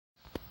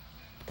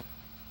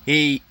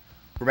Hey,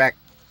 we're back.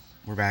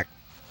 We're back.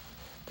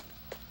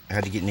 I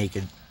had to get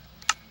naked.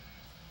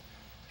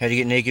 Had to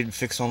get naked and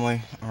fix all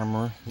my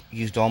armor.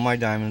 Used all my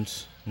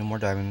diamonds. No more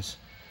diamonds.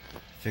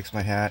 Fix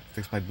my hat,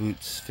 fix my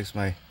boots, fix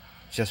my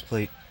chest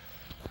plate,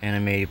 and I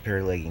made a pair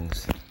of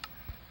leggings.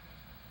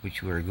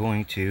 Which we're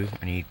going to,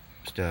 I need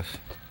stuff,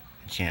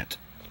 enchant.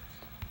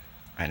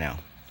 Right now.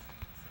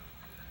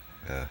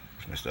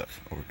 Where's my stuff?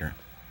 Over here.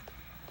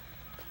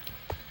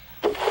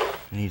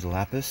 I need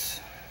lapis.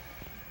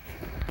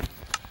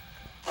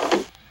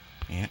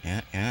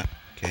 Yeah.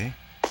 Okay.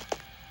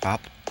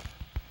 Pop.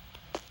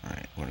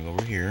 Alright, we're gonna go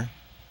over here.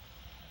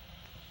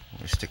 We're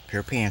gonna stick a pair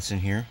of pants in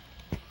here.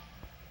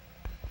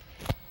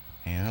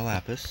 And a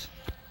lapis.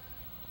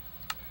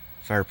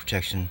 Fire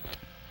protection.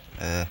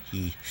 Ooh.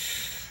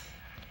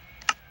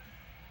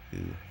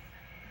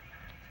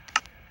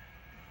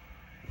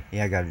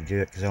 Yeah, I gotta do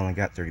it because I only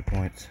got 30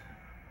 points.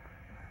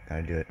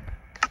 Gotta do it.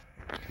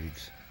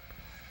 Dudes.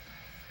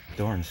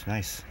 Thorns,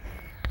 nice.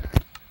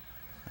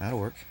 That'll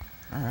work.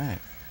 Alright.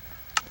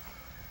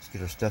 Let's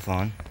get our stuff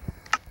on.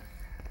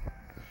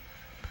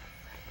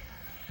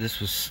 This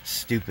was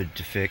stupid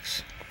to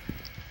fix.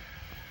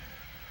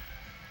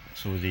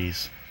 So were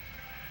these.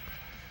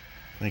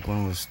 I think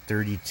one was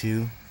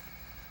 32.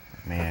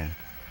 Man.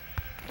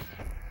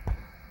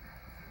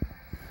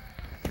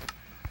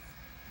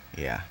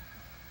 Yeah.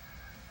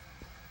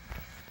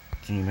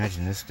 Can you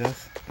imagine this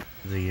stuff?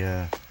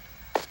 Where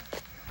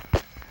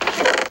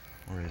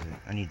is it?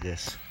 I need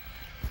this.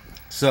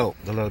 So,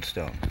 the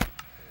Loadstone.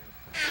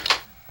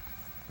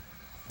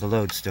 The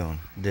Loadstone.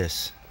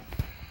 This.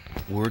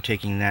 We're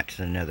taking that to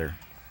the Nether.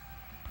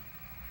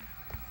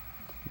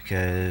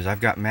 Because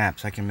I've got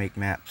maps. I can make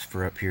maps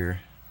for up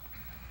here.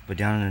 But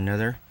down in the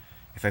Nether,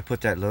 if I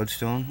put that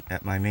Loadstone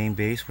at my main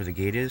base where the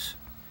gate is,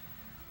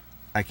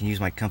 I can use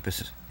my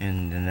compass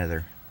in the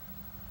Nether.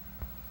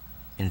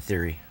 In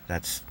theory.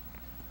 That's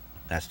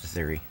the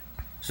theory.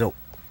 So,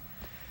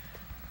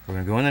 we're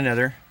going to go in the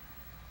Nether.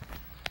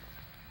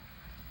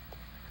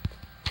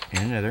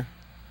 In the Nether.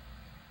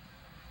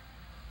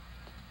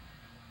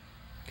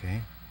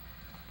 Okay.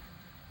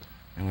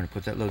 I'm going to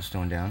put that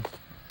Loadstone down.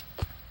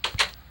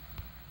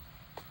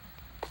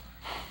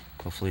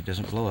 Hopefully it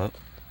doesn't blow up.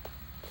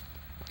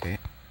 Okay.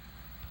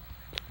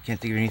 Can't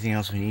think of anything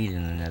else we need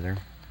in the Nether.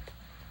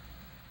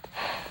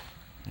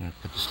 I'm going to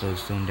put this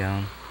Loadstone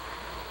down.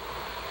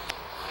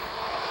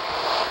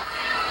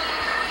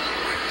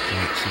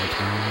 Can't see what's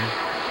going on here.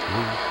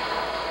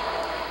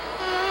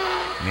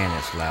 Ooh. Man,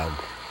 that's loud.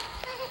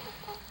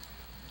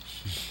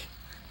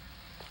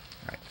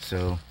 Alright,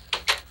 so...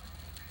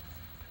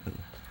 Ooh,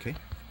 okay.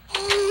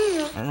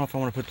 I don't know if I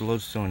want to put the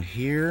Loadstone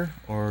here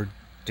or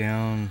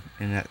down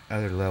in that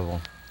other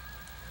level.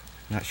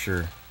 Not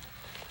sure.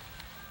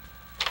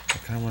 I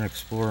kind of want to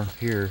explore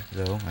here,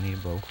 though. I need a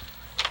bow.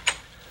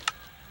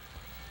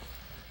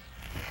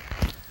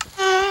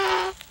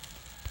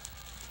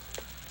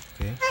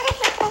 Okay.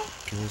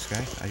 Kill this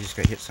guy. I just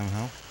got hit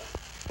somehow.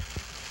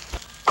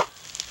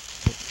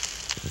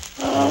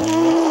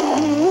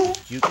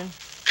 Juking.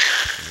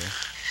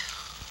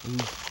 Ooh,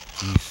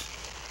 jeez.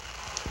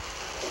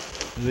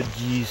 Good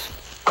jeez.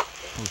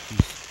 Oh,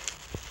 jeez.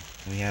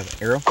 We have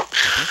an arrow.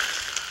 Okay.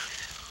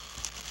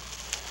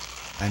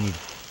 I need to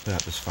put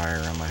out this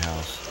fire around my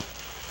house.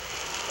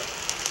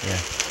 Yeah.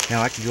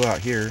 Now I can go out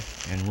here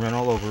and run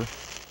all over.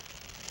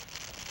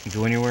 And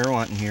go anywhere I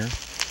want in here.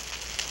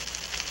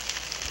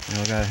 And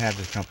I gotta have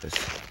the compass,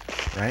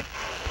 right?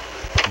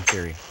 In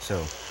theory.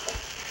 So,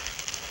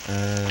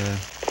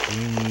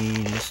 we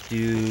need, let's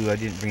do, I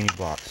didn't bring any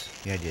blocks.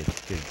 Yeah, I did.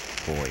 Good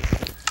boy.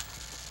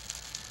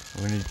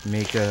 We're gonna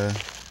make a,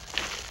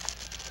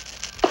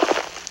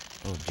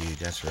 oh dude,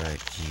 that's right.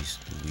 Jeez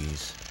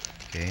Louise.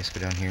 Okay, let's go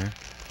down here.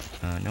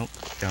 Nope.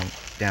 Down.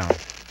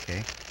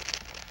 Okay.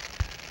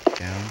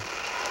 Down.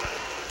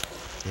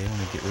 Okay, I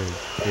want to get rid of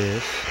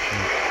this.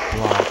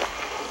 Block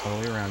all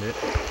the way around it.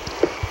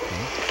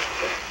 Okay.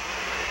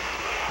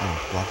 Oh,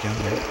 block down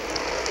here.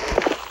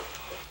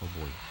 Oh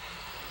boy.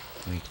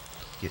 Let me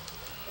get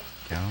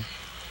down.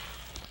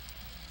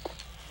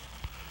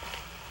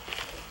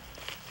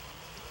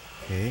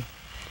 Okay.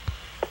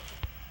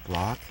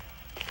 Block.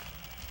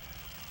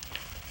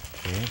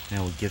 Okay,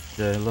 now we get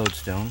the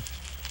Loadstone.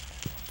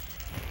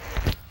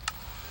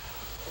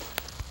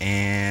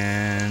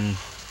 And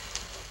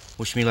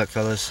wish me luck,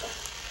 fellas.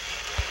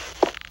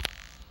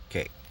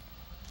 Okay.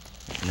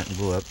 Nothing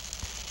blew up.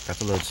 Got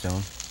the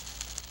Loadstone.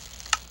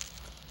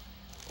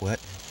 What?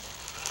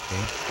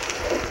 Okay.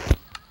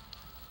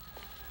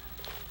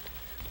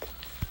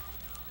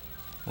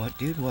 What,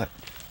 dude? What?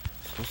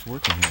 It's supposed to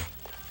work in here.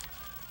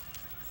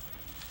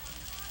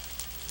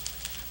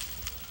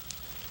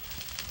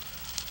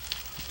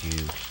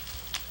 Dude.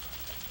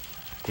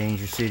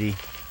 Danger City.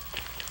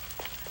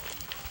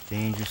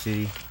 Danger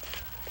City.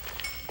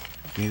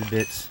 Give me the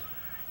bits.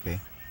 Okay.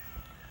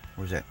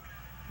 Where's that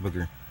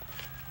booger?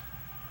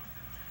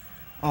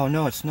 Oh,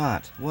 no, it's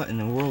not. What in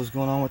the world is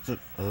going on with the...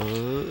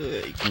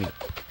 give me...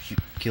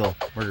 Shoot, kill,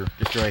 murder,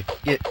 destroy,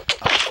 get...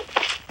 Oh.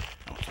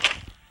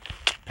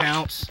 Pound.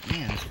 bounce.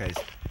 Man, this guy's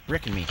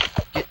bricking me.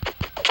 Get.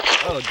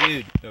 Oh,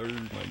 dude. Oh,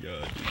 my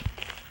God, dude.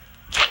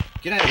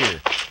 Get out of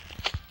here.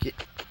 Get.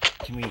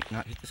 Can we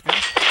not hit this guy?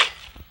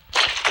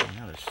 Oh,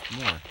 now there's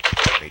more.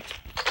 Wait.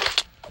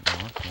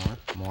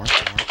 More.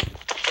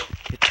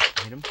 Hit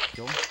him.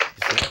 Kill him.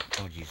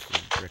 Oh, jeez.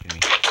 He's bricking me.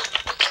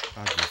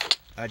 Oh,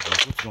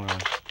 jeez. What's going on?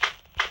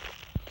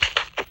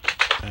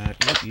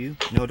 Not you.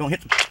 No, don't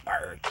hit the...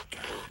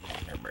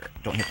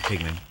 Don't hit the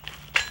pigman.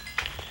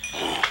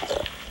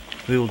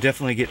 We will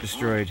definitely get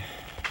destroyed.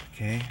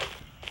 Okay.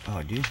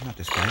 Oh, dude, not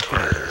this guy. Get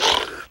out of here.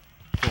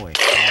 Go away.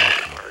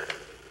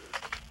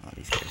 Oh,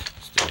 these guys.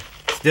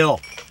 Still.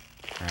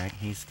 Alright,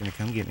 he's gonna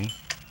come get me.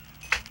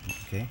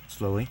 Okay,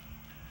 slowly.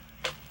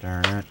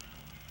 Darn it.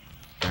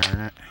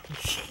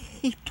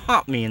 He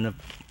popped me in the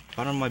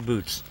bottom of my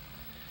boots.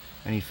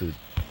 I need food.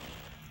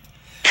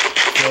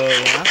 So,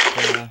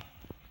 yeah,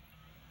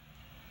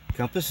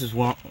 compass is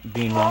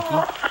being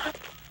wonky.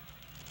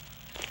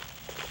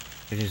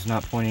 It is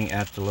not pointing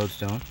at the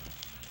lodestone.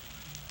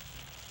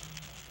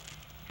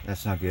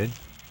 That's not good.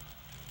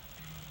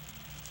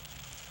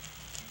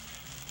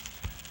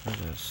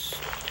 There's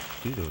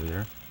a dude over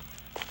there.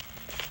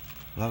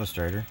 Lava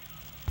strider.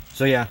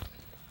 So yeah,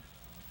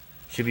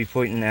 should be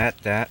pointing at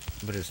that,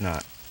 but it's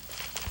not.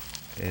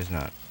 It is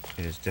not.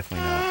 It is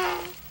definitely not.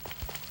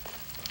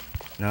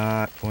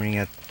 Not pointing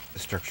at the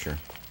structure.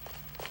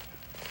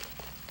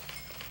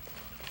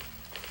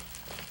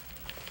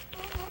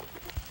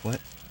 What?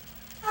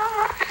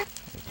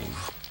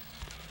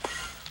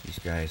 These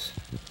guys.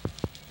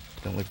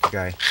 Don't lick the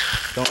guy.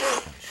 Don't.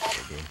 Oh,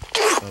 shit, I did.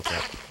 Oh,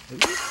 crap.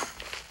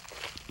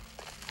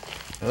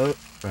 Oh,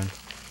 run.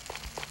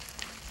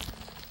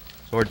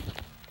 Sword.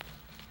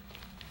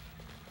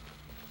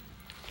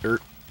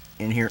 Dirt.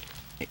 In here.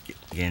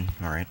 Again.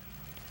 Alright.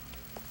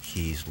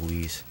 Jeez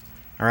Louise.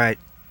 Alright.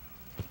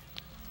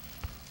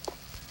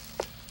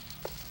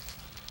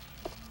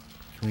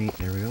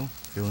 There we go.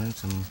 Fill in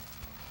some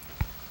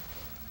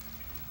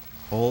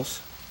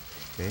holes.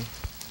 Okay.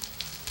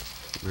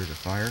 Get rid of the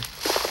fire.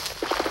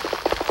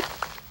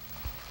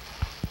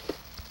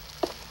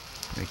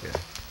 Make a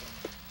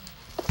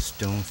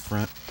stone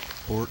front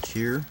porch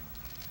here.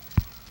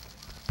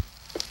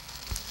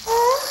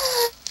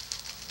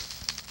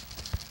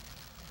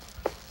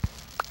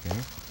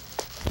 Okay.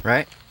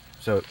 Right?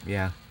 So,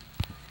 yeah.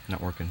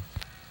 Not working.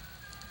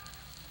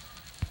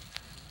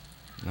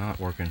 Not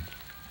working.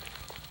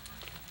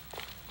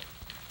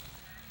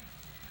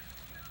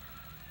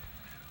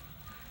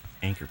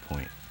 Anchor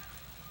point.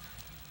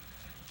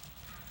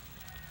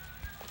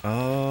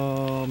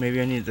 Oh, maybe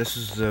I need, this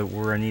is the,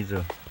 where I need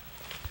the,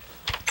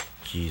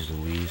 jeez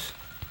Louise.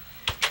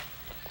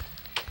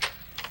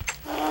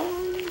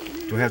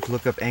 Do I have to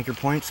look up anchor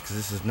points? Because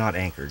this is not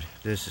anchored.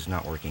 This is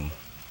not working.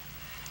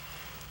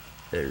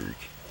 There.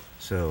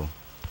 So,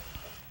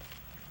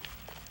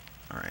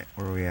 alright,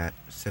 where are we at?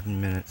 7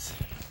 minutes.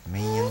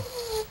 Man.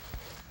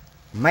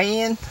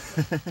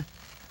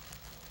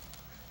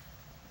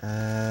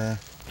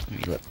 Let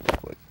me look real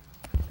quick.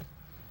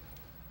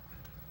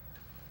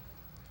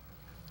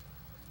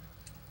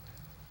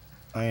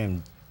 I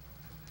am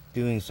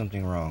doing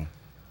something wrong.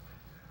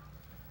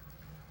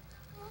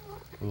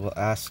 We will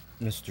ask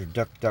Mr.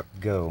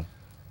 DuckDuckGo.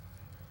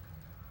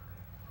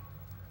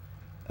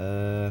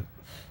 What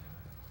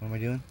am I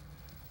doing?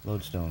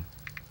 Loadstone.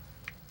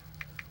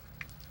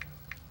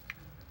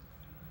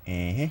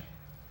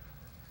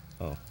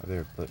 Oh, I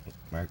better put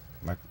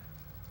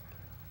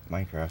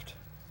Minecraft.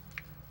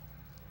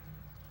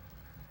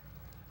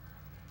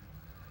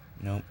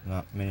 Nope,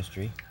 not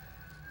ministry.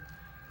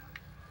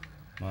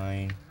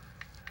 Minecraft.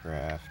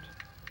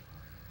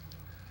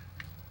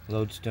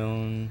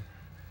 Loadstone.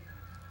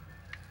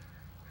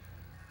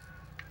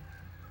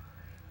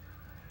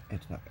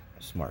 It's not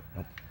smart.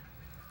 Nope.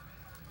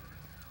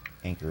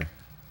 Anchor.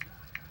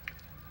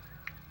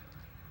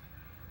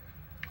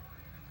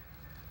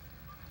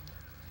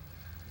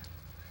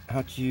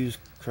 How to use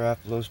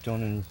craft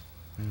lodestone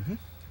and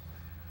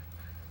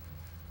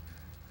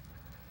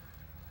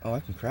Oh, I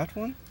can craft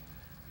one?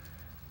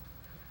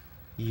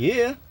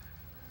 Yeah.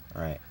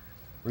 Alright.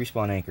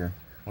 Respawn anchor.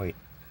 Wait.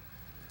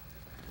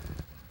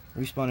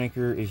 Respawn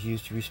anchor is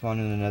used to respawn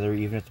in the Nether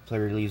even if the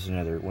player leaves the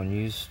Nether. When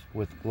used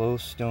with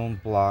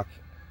glowstone block,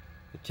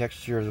 the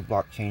texture of the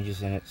block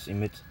changes and it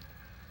emits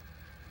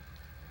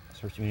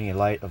starts emitting a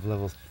light of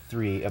level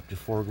 3. Up to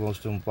 4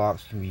 glowstone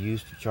blocks can be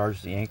used to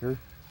charge the anchor,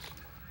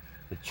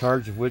 the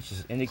charge of which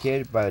is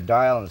indicated by the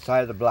dial on the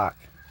side of the block.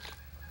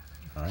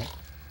 Alright.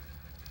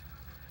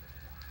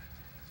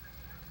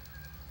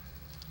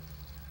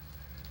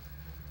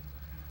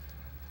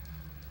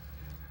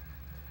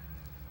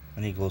 I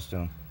need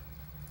glowstone.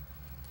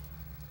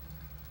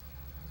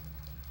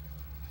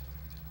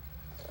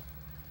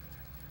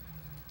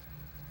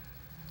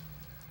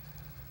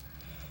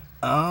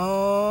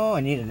 Oh, I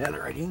need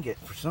another I didn't get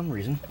for some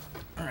reason.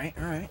 Alright.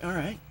 Alright.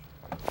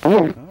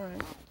 That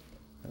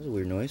was a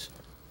weird noise.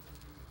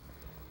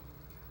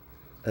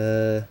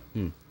 I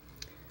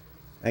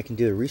can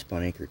do a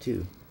respawn anchor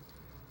too.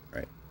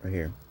 Right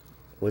here.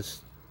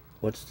 What's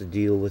What's the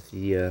deal with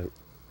the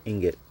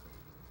ingot?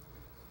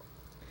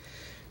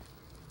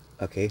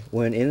 Okay,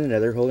 when in the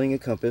Nether, holding a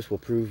compass will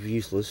prove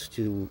useless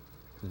to...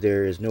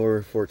 There is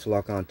nowhere for it to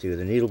lock onto.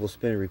 The needle will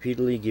spin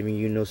repeatedly, giving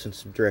you no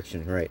sense of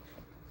direction. Right.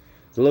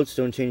 The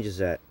Loadstone changes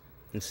that.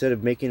 Instead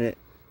of making it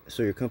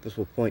so your compass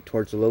will point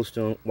towards the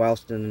Loadstone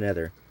whilst in the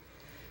Nether.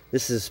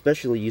 This is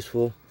especially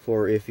useful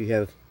for if you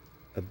have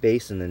a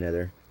base in the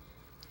Nether,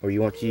 or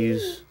you want to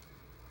use...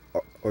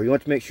 Or you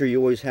want to make sure you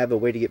always have a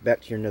way to get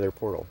back to your Nether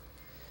portal.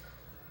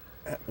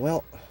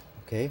 Well,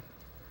 okay.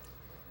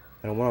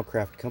 I don't want to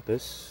craft a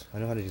compass. I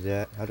know how to do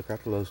that. How to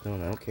craft a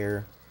lodestone. I don't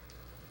care.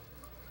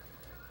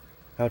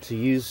 How to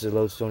use the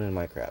lodestone in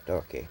Minecraft.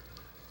 Okay.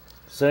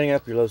 Setting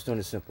up your lodestone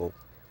is simple.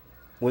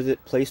 With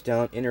it placed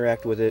down,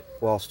 interact with it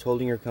whilst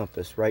holding your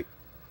compass. Right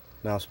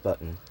mouse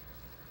button.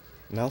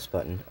 Mouse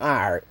button?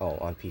 Ah, oh,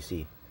 on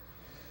PC.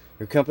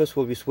 Your compass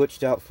will be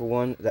switched out for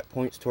one that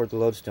points toward the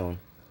lodestone.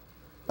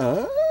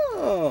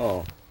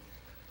 Oh!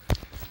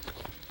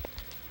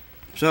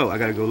 So, I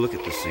gotta go look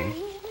at this thing.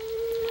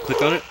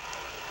 Click on it.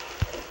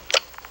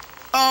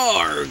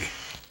 Arg!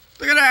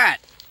 Look at that!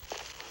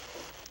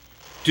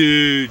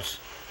 Dudes!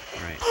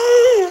 Alright.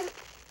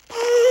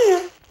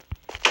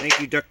 Thank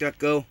you,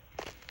 DuckDuckGo.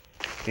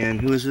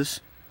 And who is this?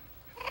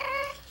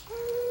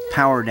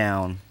 Power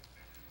down.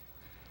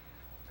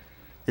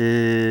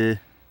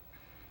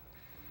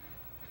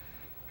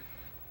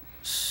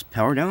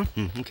 Power down?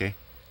 Okay.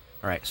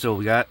 Alright, so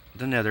we got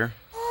the Nether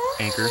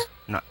anchor.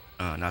 Not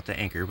the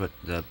anchor, but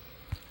the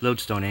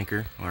Loadstone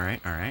anchor.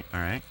 Alright.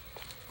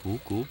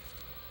 Cool.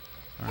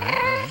 Alright.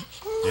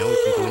 Now we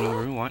can go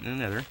anywhere we want in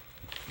the Nether.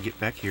 Get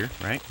back here,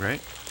 right?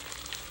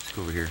 Let's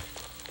go over here.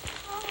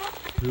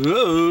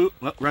 Whoa!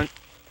 Well, run.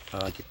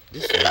 Get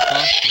this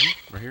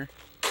right here.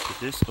 Get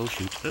this. Oh,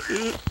 shoot.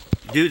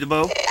 Do the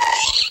bow.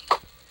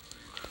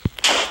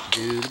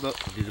 Do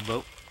the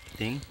bow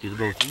thing. Do the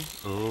bow thing.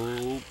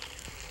 Oh,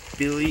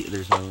 Billy.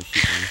 There's no one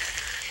shooting me.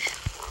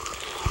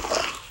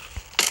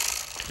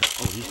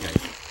 Oh, these guys.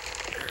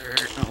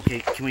 Oh, okay,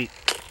 can we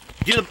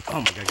do the... Oh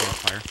my god, get on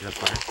fire.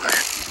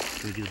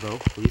 Can we do the bow,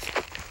 please?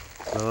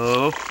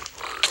 Bow.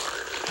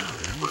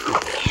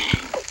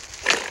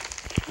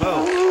 Bow.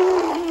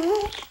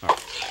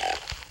 Alright.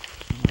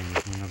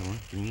 Another one.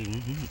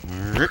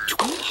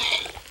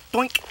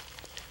 Doink.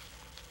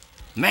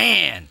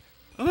 Man.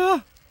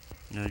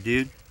 No,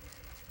 dude.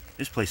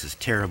 This place is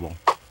terrible.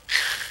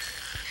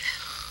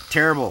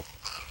 Terrible.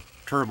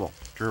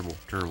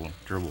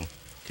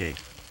 Okay.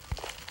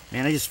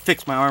 Man, I just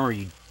fixed my armor,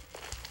 you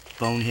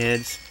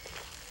boneheads.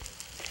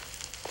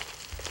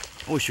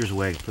 I wish there was a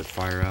way I could put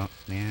fire out,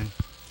 man.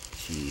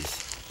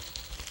 Jeez.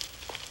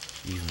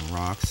 Using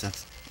rocks,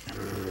 that's...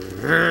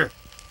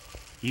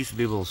 You used to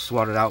be able to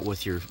swat it out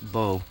with your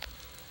bow.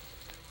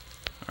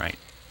 Alright.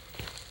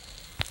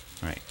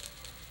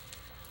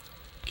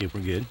 Okay,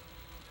 we're good.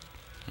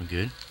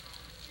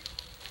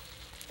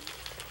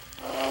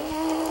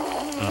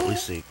 At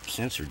least they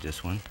censored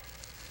this one.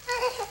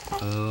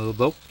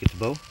 Bow. Get the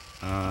bow.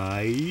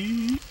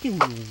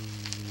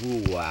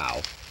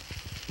 Wow.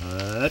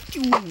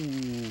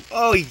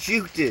 Oh, he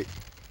juked it.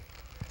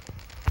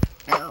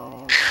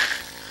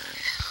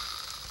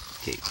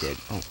 Okay, dead.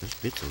 Oh, there's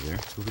bits over there.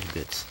 Let's go get the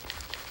bits.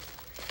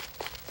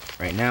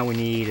 Right now we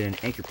need an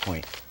anchor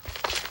point.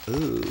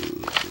 Ooh.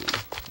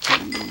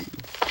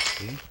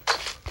 Okay.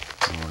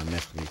 I don't want to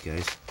mess with these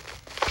guys.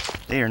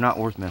 They are not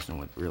worth messing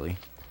with, really.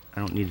 I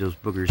don't need those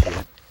boogers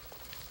yet.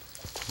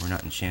 We're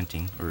not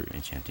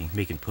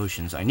making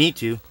potions. I need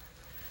to.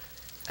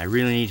 I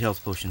really need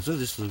health potions. Oh,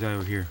 this little guy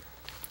over here.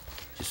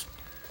 Just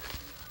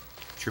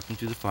tripping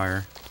through the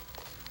fire.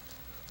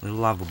 Little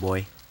lava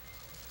boy.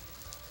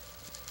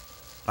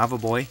 Lava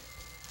boy.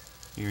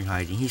 You're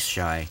hiding. He's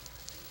shy.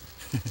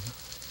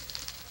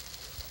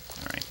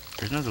 Alright.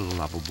 There's another little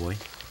lava boy.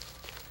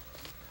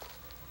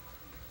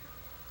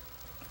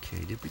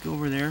 Okay, did we go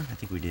over there? I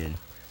think we did.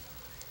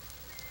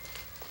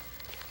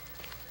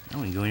 Now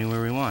we can go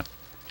anywhere we want.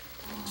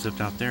 Except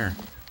out there.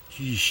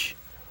 Sheesh.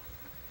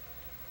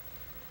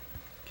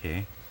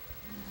 Okay.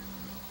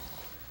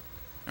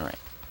 Alright.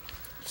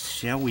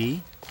 Shall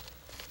we?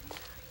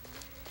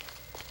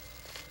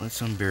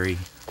 Let's unbury.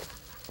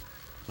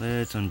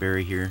 Let's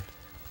unbury here.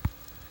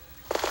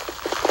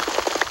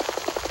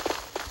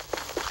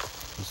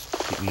 Let's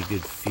get me a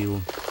good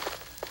feel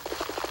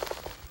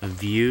of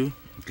view.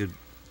 Good,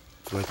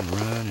 so I can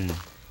run and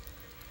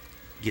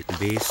get in the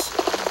base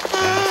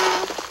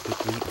fast,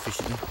 quickly,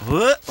 efficiently.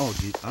 What? Oh,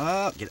 dude.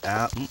 Get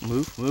out.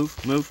 Move.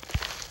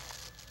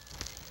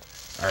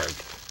 Arg.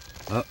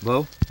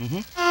 Bow.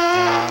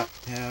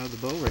 Have the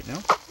bow right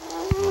now.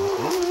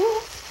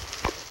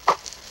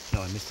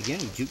 No, I missed again.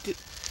 We juked it.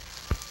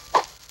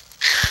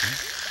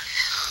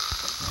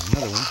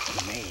 Another one.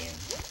 Man.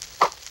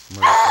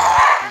 Murder.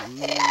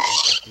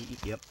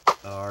 Yep.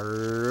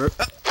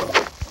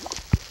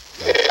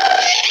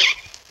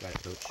 Got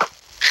it, coach.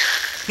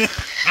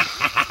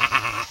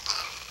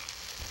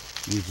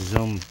 Use his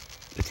own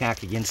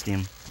attack against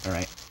him.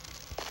 Alright.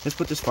 Let's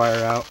put this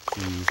fire out.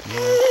 Jeez,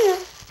 man.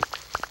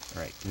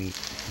 Alright, give me...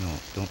 No,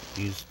 don't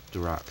use the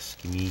rocks.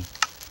 Give me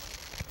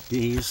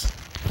these.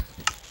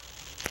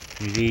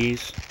 Give me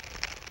these.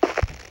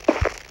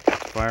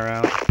 Fire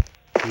out,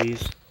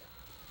 please.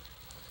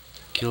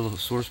 Kill the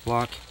source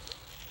block.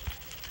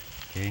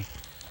 Okay.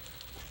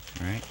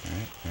 Alright,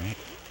 alright, alright.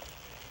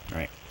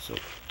 Alright, so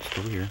let's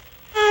go over here.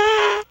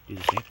 Do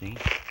the same thing.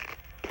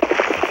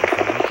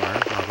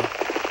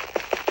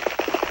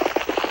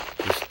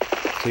 Just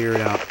clear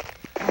it out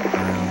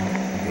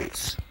around the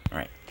base.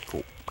 Alright,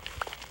 cool.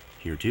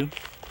 Here too.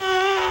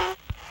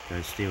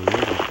 Guys, stay over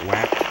there, don't get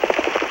whacked.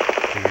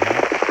 Clear it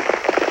out.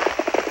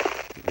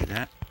 Get rid of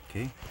that.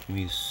 Okay. Give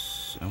me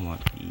this. I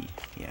want the.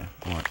 Yeah,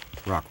 I want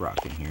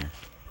rock in here.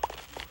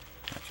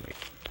 That's right.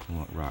 I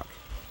want rock.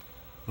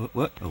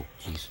 What? Oh,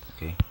 jeez.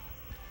 Okay.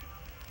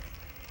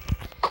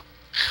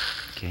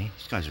 Okay,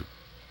 these guys are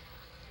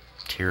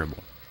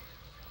terrible.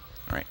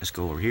 Alright, let's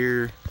go over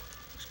here.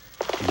 Let's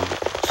do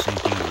the same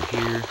thing over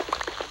here.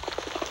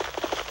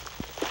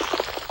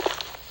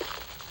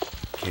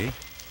 Okay.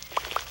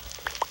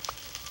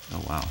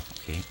 Oh, wow.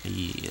 Okay.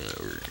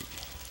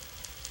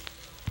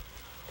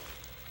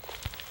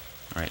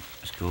 Alright,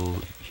 let's go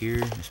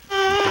here. Let's do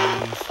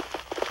these.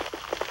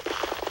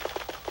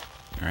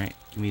 Alright,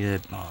 give me the...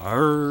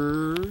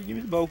 give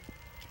me the bow.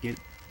 Get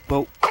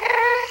bow.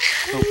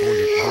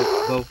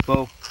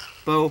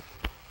 Bow.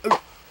 Oh,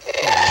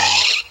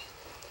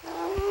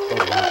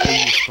 wow.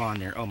 They just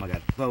spawned there. Oh my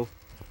god. Bow.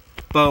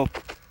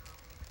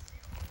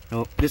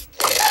 No, this.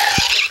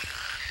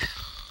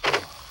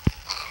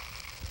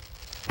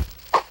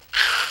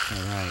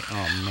 Alright.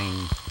 Oh,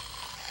 man.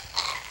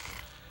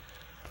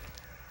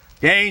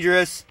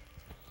 Dangerous.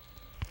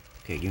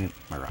 Okay, give me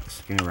my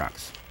rocks. Give me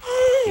rocks.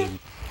 Okay,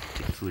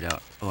 take the food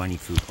out. Oh, I need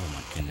food. Oh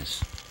my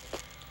goodness.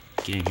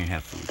 Get in here and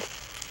have food.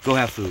 Go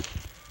have food.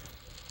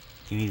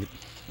 Give me the...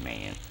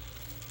 Man.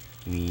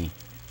 Give me...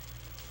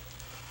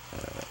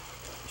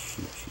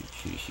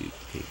 Shoot.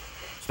 Okay.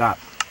 Stop.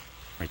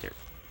 Right there.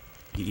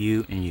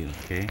 You and you,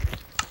 okay?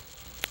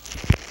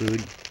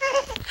 Food.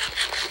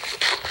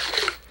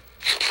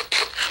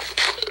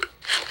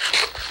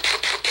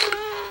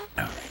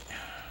 Alright.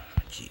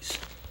 Jeez.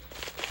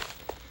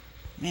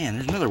 Man,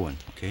 there's another one.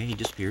 Okay, he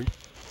disappeared.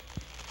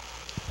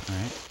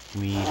 Alright.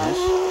 Give me this.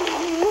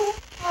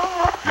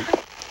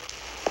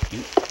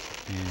 You.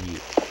 And you.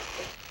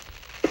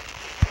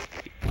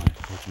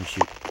 Somebody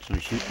shoot.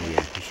 Somebody shoot. Oh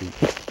yeah, they shoot.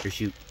 They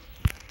shoot.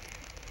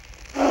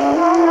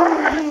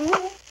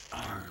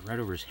 Oh, right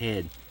over his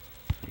head.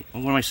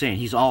 What am I saying?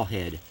 He's all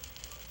head.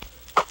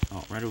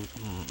 Oh, right over.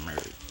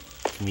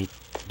 Can we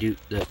do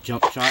the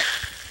jump shot?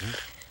 Okay.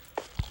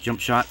 Jump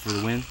shot for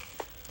the win.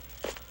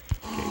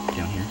 Okay,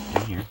 down here.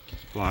 Get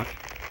the block.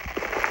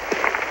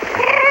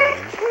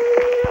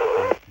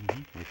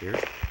 Right there.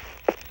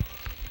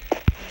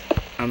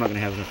 I'm not gonna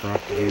have enough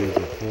rock to do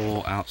the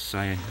whole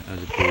outside of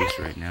the base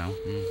right now.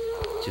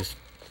 Just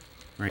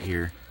right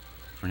here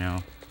for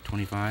now.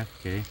 25.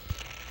 Okay.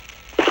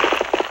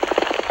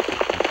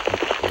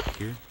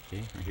 Here.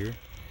 Okay, right here.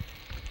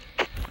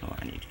 Oh,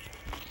 I need to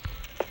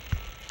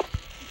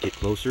get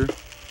closer.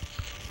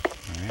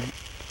 Alright.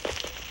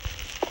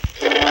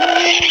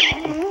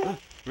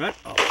 Right?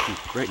 Oh, shoot.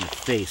 Right in the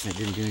face, and it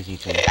didn't do anything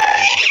to me.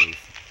 Right in the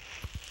face.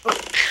 Oh.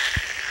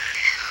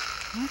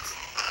 What?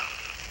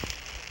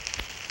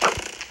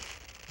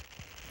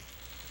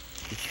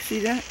 Did you see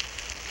that?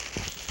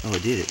 Oh,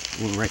 it did. It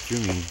went right through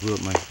me and blew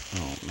up my...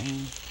 Oh,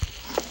 man.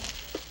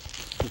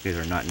 These guys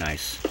are not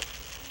nice.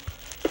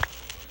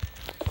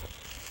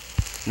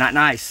 Not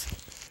nice.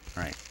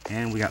 Alright,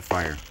 and we got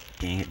fire.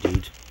 Dang it,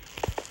 dudes.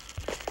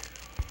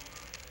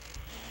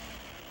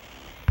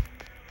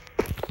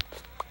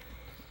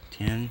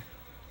 $10.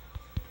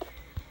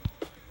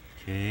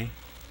 Okay.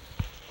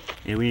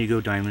 Yeah, we need to go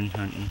diamond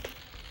hunting.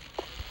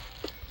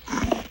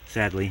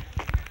 Sadly.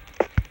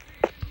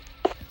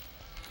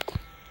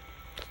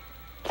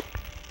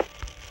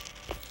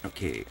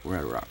 Okay, we're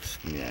out of rocks.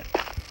 Give me that.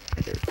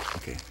 Right there.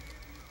 Okay.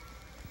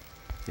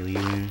 Fill you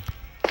in.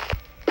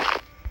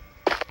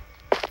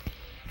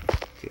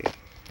 Okay.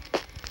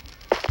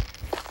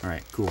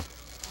 Alright, cool.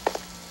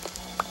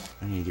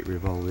 I need to get rid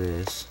of all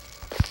this.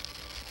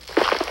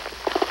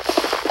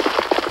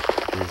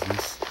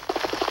 Business.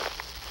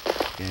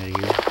 Get out of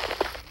here.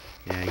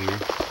 Get out of here.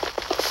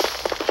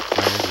 Get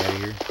out of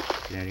here.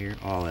 Get out of here.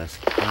 All that's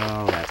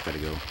gotta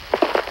go.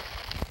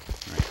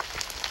 Alright.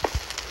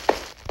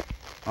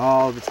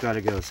 All of it's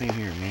gotta go. Same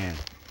here, man.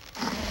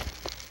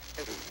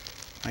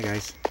 Hi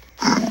guys.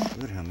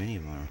 Look at how many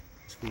of them are.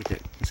 Let's go get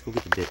that. Let's go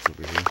get the bits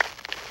over here.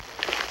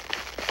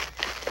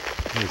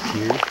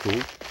 Here, cool.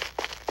 Okay.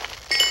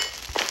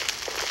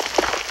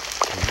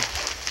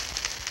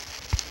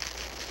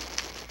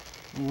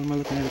 Oh, what am I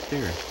looking at up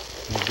there?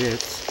 More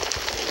bits.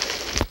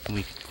 Can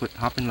we quit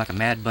hopping like a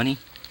mad bunny?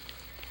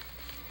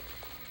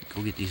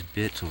 Go get these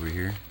bits over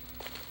here.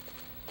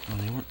 Oh,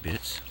 they weren't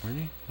bits, were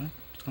they? What?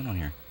 What's going on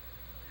here?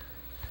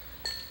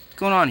 What's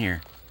going on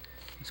here?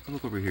 Let's go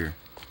look over here.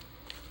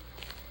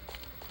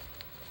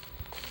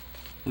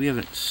 We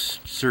haven't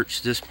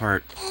searched this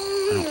part,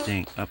 I don't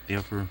think, up the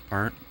upper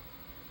part.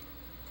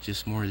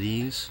 Just more of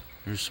these.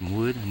 There's some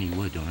wood. I need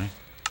wood, don't I?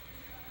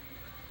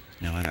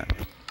 No,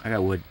 I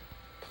got wood.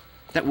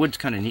 That wood's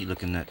kind of neat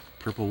looking, that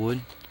purple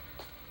wood.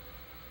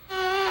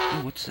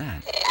 Oh, what's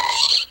that?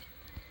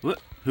 What?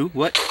 Who?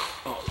 What?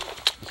 Oh,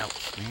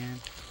 ouch, man.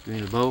 Give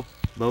me the bow.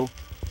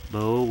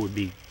 Bow would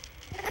be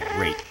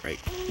great right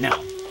now.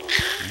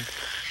 Okay.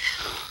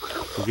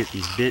 Go get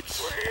these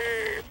bits.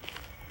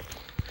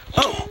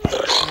 Oh!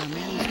 Oh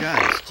man, these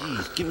guys.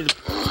 Jeez, give me the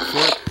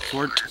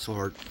sword.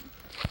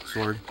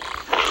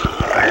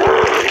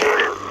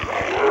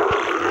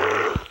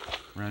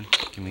 Run.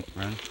 Can we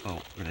run?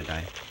 Oh, we're gonna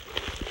die.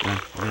 Run.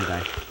 We're gonna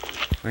die.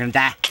 We're gonna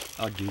die.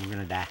 Oh, dude, we're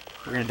gonna die.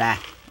 We're gonna die.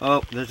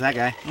 Oh, there's that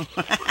guy.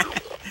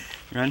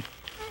 Run.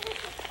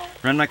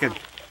 Run like a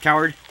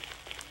coward.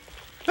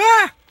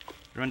 Ah!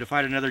 Run to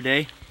fight another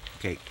day.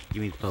 Okay,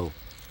 give me the bow.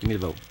 Give me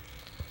the bow.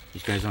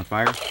 This guy's on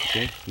fire.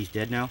 Okay, he's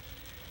dead now.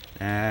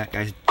 That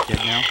guy's dead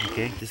now.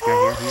 Okay, this guy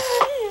here, he's...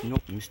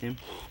 Nope, missed him.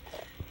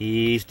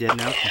 He's dead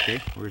now.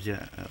 Okay, where's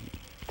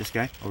this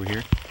guy? Over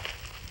here.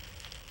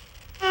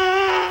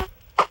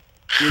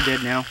 You're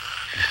dead now.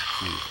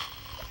 Jeez.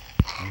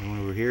 Another one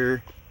over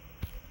here.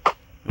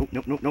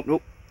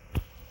 Nope.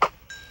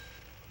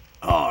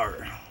 Oh,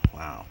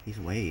 wow. He's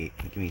away.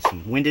 Give me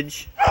some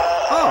windage.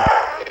 Oh!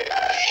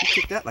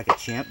 He took that like a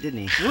champ,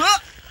 didn't he?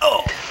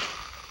 Oh!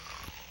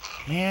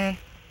 Man.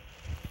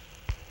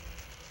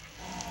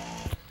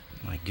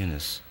 My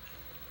goodness.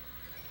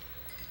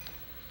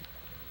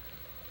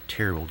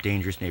 Terrible,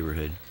 dangerous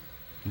neighborhood.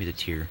 Give me the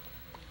tier.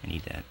 I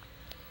need that.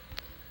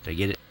 Did I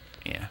get it?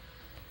 Yeah.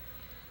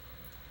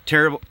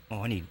 Terrible.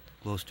 Oh, I need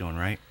glowstone,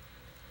 right?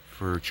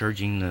 For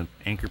charging the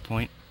anchor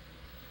point.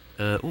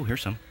 Oh,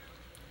 here's some.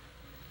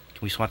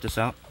 Can we swap this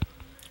out?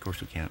 Of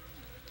course we can't.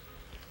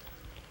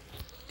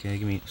 Okay,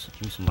 give me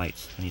some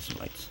lights. I need some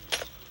lights.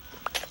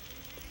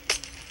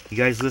 You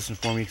guys listen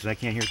for me because I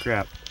can't hear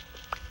crap.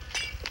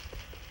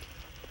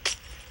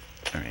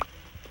 Alright.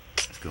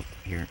 Let's go.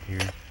 Here.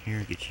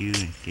 Get you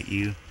and get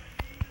you.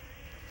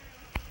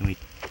 Can we...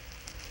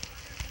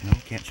 No,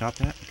 can't chop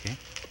that? Okay.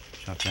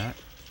 Chop that.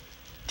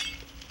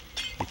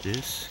 Get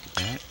this. Get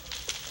that.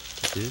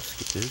 Get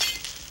this.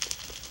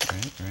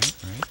 Right.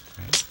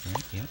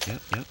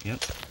 Yep.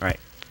 Alright.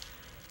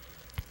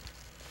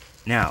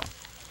 Now,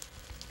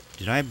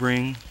 did I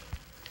bring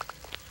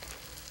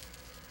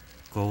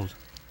gold?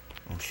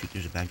 Oh shoot,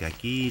 there's a bad guy.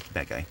 Get the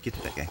bad guy.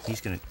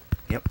 He's gonna...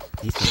 Yep,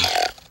 he's coming.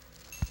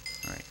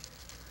 Alright.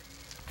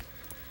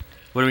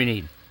 What do we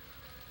need?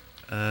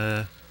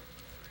 I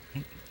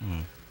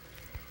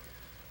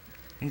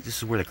think this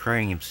is where the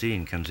crying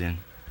obsidian comes in.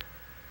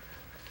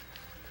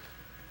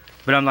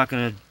 But I'm not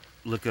gonna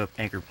look up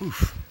anchor...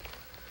 Oof.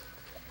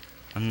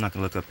 I'm not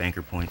gonna look up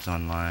anchor points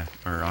online,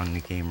 or on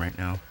the game right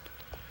now.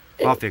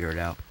 I'll figure it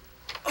out.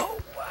 Oh,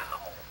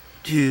 wow.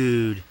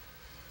 Dude.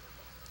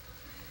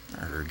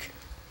 Erg.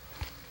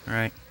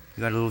 Alright,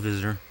 we got a little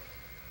visitor.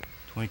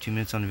 22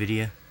 minutes on the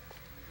video.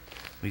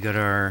 We got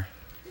our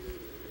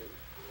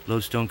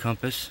lodestone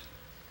compass.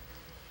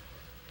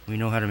 We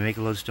know how to make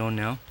a lodestone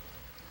now.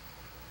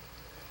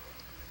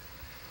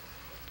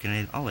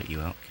 I'll let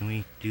you out. Can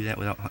we do that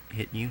without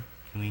hitting you?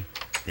 Can we?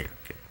 There,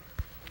 okay.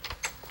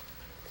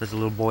 Let the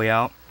little boy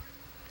out.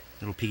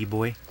 Little piggy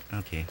boy.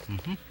 Okay.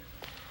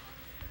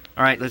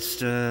 Alright,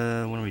 let's, what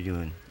are we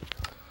doing?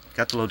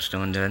 Got the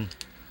lodestone done.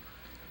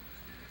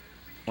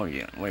 What are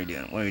you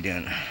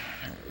doing?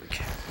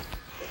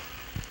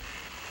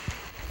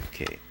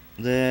 Okay,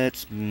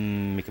 let's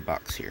make a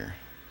box here.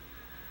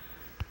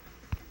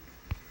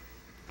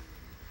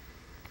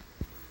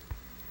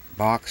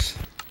 Box.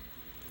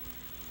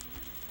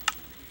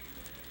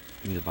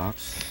 Give me the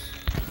box.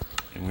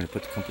 And we're going to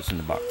put the compass in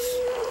the box.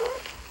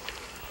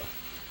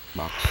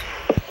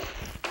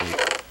 Wait,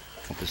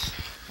 compass.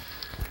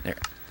 There.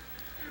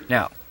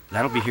 Now,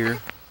 that'll be here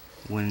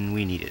when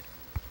we need it.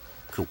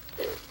 Cool.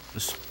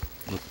 Let's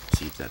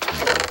see if that's going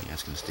to be. Yeah,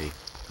 it's going to stay.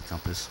 The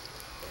compass.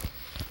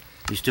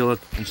 You still an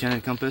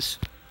enchanted compass?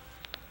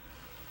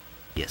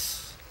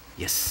 Yes.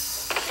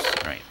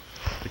 Alright.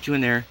 Put you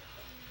in there.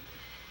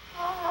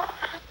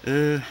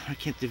 I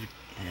can't do...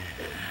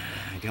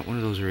 I got one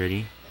of those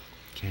already.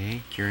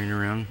 Okay, carrying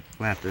around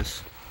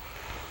lapis.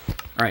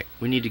 Alright,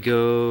 we need to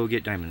go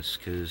get diamonds,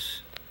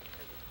 because...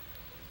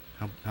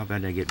 How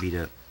bad did I get beat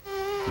up?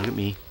 Look at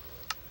me.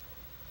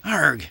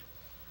 Arg!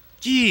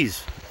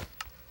 Jeez!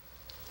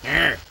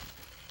 I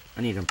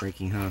need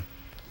unbreaking, huh?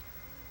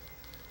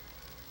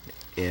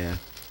 Yeah.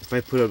 If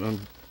I put up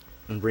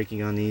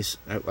unbreaking on these...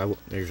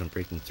 there's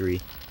unbreaking 3.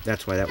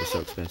 That's why that was so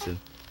expensive.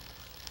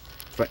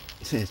 But...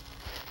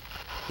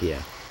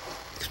 yeah.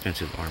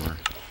 Expensive armor.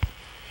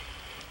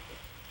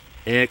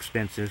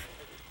 Expensive.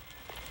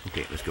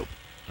 Okay, let's go.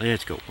 We're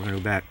gonna go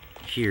back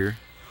here.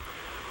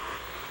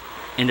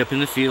 End up in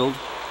the field.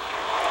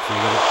 So we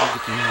gotta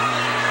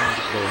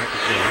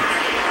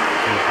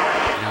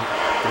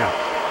get out.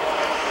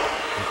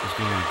 What's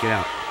going on? Get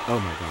out. Oh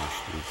my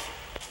gosh, dude.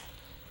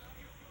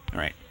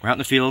 Alright, we're out in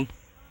the field,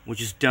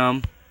 which is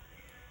dumb.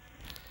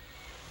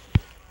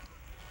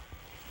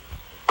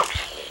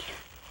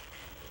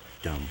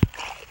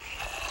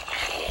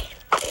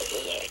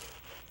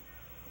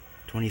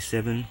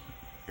 27.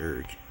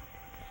 Erg.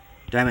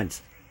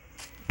 Diamonds.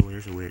 Oh,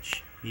 there's a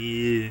witch.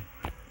 Yeah.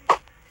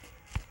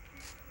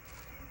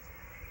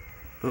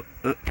 Oh,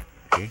 oh.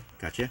 Okay,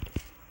 gotcha.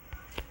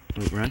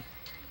 Oh, run.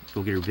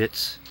 Go get her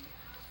bits.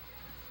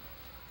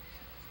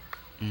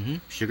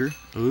 Sugar.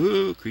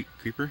 Oh,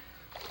 creeper.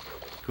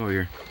 Come over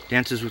here.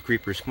 Dances with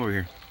creepers. Come over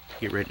here.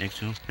 Get right next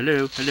to him.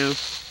 Hello, hello.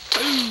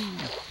 Ooh.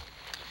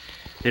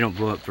 They don't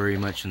blow up very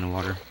much in the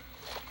water.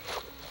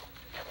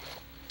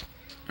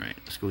 Alright,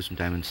 let's go with some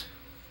diamonds.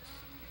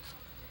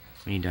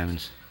 We need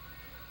diamonds.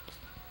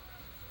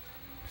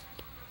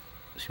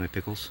 See my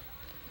pickles?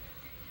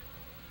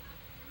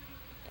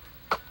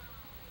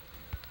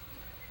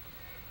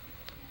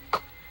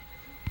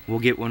 We'll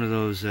get one of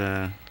those,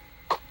 I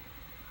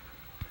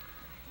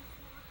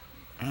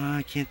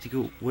can't think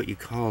of what you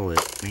call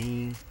it,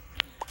 man.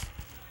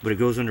 But it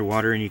goes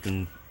underwater and you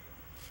can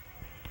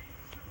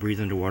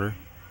breathe underwater.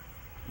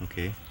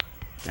 Okay.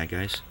 Bad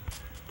guys.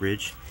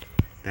 Bridge.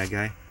 Bad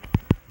guy.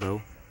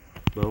 Bow.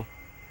 Bow.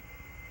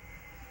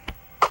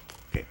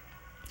 Okay.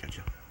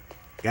 Gotcha.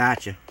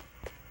 Gotcha.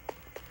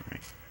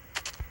 Alright.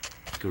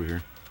 Let's go over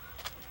here.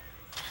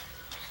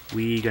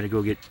 We gotta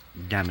go get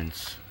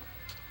diamonds.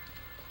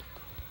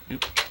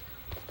 Yep.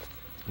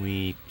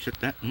 We shut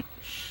that.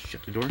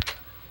 Shut the door.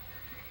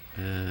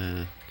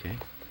 Okay.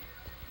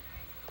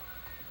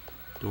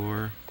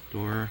 Door.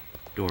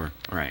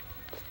 Alright.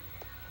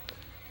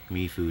 Give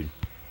me food.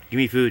 Give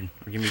me food.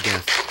 Or give me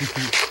gas.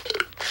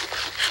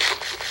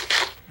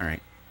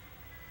 Alright.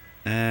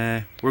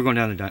 We're going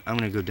down the... I'm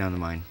gonna go down the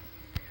mine.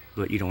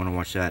 But you don't want to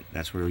watch that.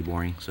 That's really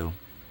boring. So,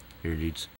 here, dudes.